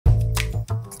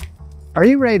Are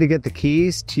you ready to get the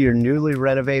keys to your newly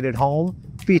renovated home?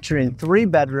 Featuring 3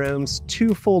 bedrooms,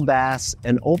 2 full baths,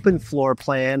 an open floor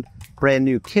plan, brand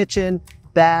new kitchen,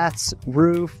 baths,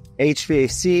 roof,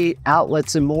 HVAC,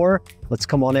 outlets, and more. Let's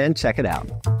come on in, check it out.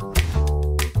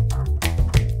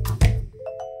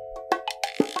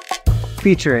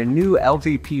 Featuring new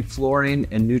LVP flooring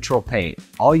and neutral paint.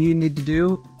 All you need to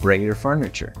do, bring your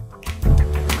furniture.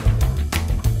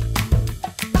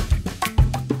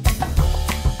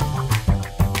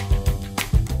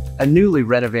 A newly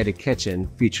renovated kitchen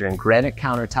featuring granite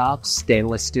countertops,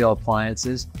 stainless steel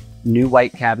appliances, new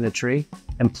white cabinetry,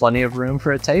 and plenty of room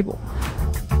for a table.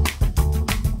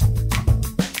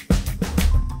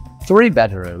 3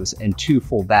 bedrooms and 2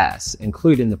 full baths,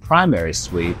 including the primary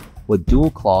suite with dual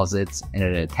closets and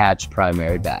an attached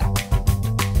primary bath.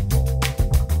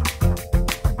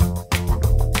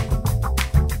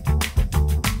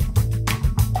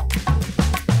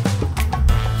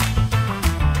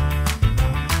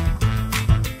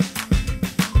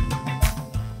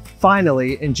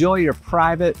 Finally, enjoy your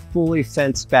private, fully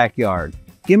fenced backyard.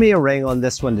 Give me a ring on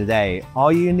this one today.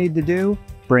 All you need to do,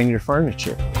 bring your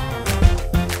furniture.